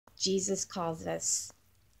Jesus calls us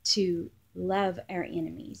to love our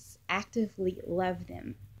enemies, actively love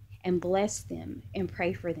them, and bless them and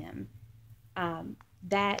pray for them.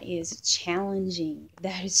 That is challenging.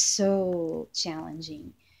 That is so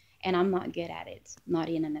challenging. And I'm not good at it, not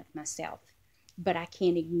in enough myself. But I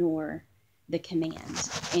can't ignore the command,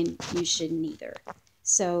 and you shouldn't either.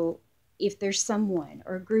 So if there's someone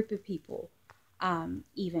or a group of people,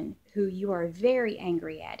 even who you are very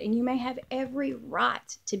angry at, and you may have every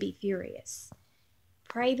right to be furious,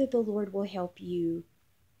 pray that the Lord will help you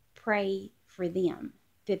pray for them,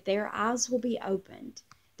 that their eyes will be opened,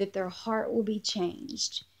 that their heart will be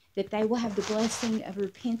changed, that they will have the blessing of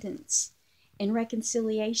repentance and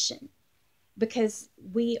reconciliation, because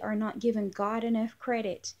we are not giving God enough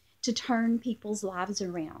credit to turn people's lives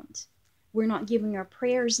around. We're not giving our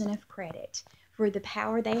prayers enough credit for the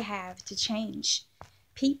power they have to change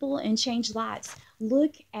people and change lives.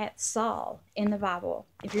 Look at Saul in the Bible.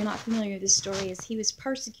 If you're not familiar with this story, is he was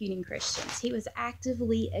persecuting Christians. He was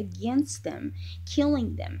actively against them,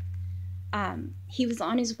 killing them. He was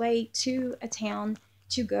on his way to a town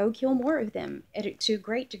to go kill more of them to a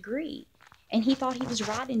great degree. And he thought he was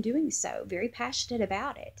right in doing so, very passionate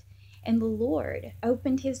about it. And the Lord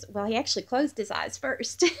opened he actually closed his eyes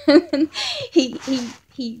first.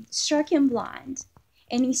 he struck him blind,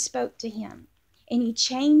 and he spoke to him. And he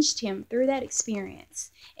changed him through that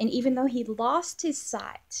experience. And even though he lost his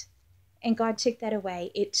sight, and God took that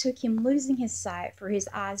away, it took him losing his sight for his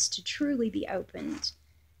eyes to truly be opened,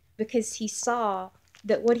 because he saw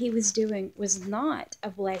that what he was doing was not a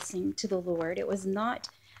blessing to the Lord. It was not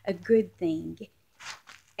a good thing,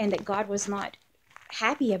 and that God was not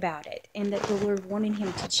happy about it, and that the Lord wanted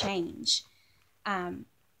him to change.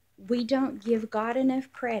 We don't give God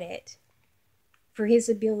enough credit for his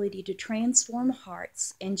ability to transform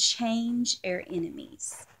hearts and change our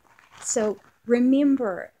enemies. So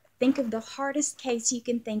remember, think of the hardest case you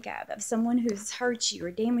can think of someone who's hurt you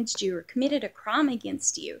or damaged you or committed a crime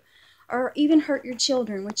against you, or even hurt your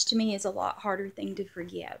children, which to me is a lot harder thing to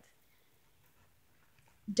forgive.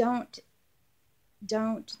 Don't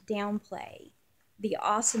downplay the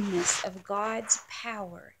awesomeness of God's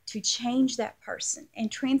power to change that person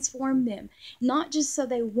and transform them, not just so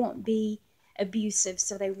they won't be abusive,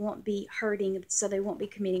 so they won't be hurting, so they won't be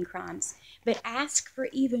committing crimes, but ask for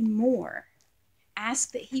even more.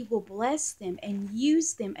 Ask that he will bless them and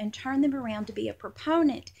use them and turn them around to be a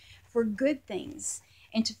proponent for good things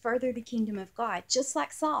and to further the kingdom of God, just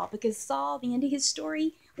like Saul, because Saul, the end of his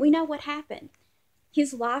story, we know what happened.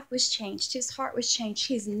 His life was changed, his heart was changed,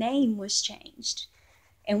 his name was changed.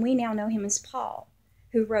 And we now know him as Paul,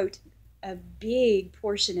 who wrote a big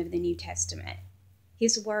portion of the New Testament.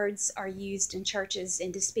 His words are used in churches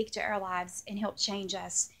and to speak to our lives and help change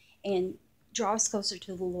us and draw us closer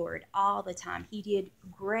to the Lord all the time. He did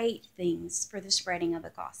great things for the spreading of the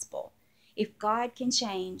gospel. If God can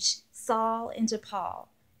change Saul into Paul,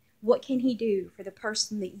 what can he do for the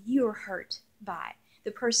person that you're hurt by,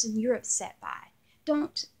 the person you're upset by?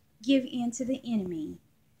 Don't give in to the enemy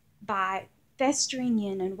by festering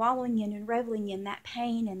in and wallowing in and reveling in that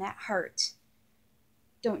pain and that hurt.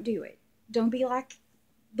 Don't do it. Don't be like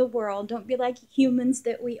the world. Don't be like humans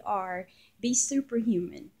that we are. Be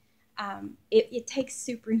superhuman. It takes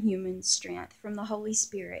superhuman strength from the Holy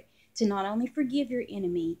Spirit to not only forgive your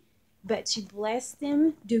enemy, but to bless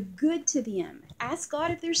them, do good to them. Ask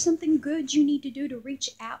God if there's something good you need to do to reach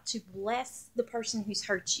out to bless the person who's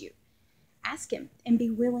hurt you. Ask him and be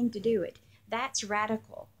willing to do it. That's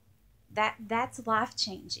radical. That's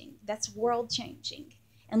life-changing. That's world-changing.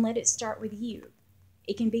 And let it start with you.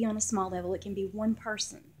 It can be on a small level. It can be one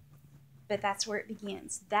person. But that's where it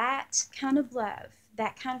begins. That kind of love,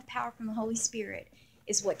 that kind of power from the Holy Spirit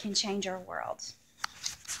is what can change our world.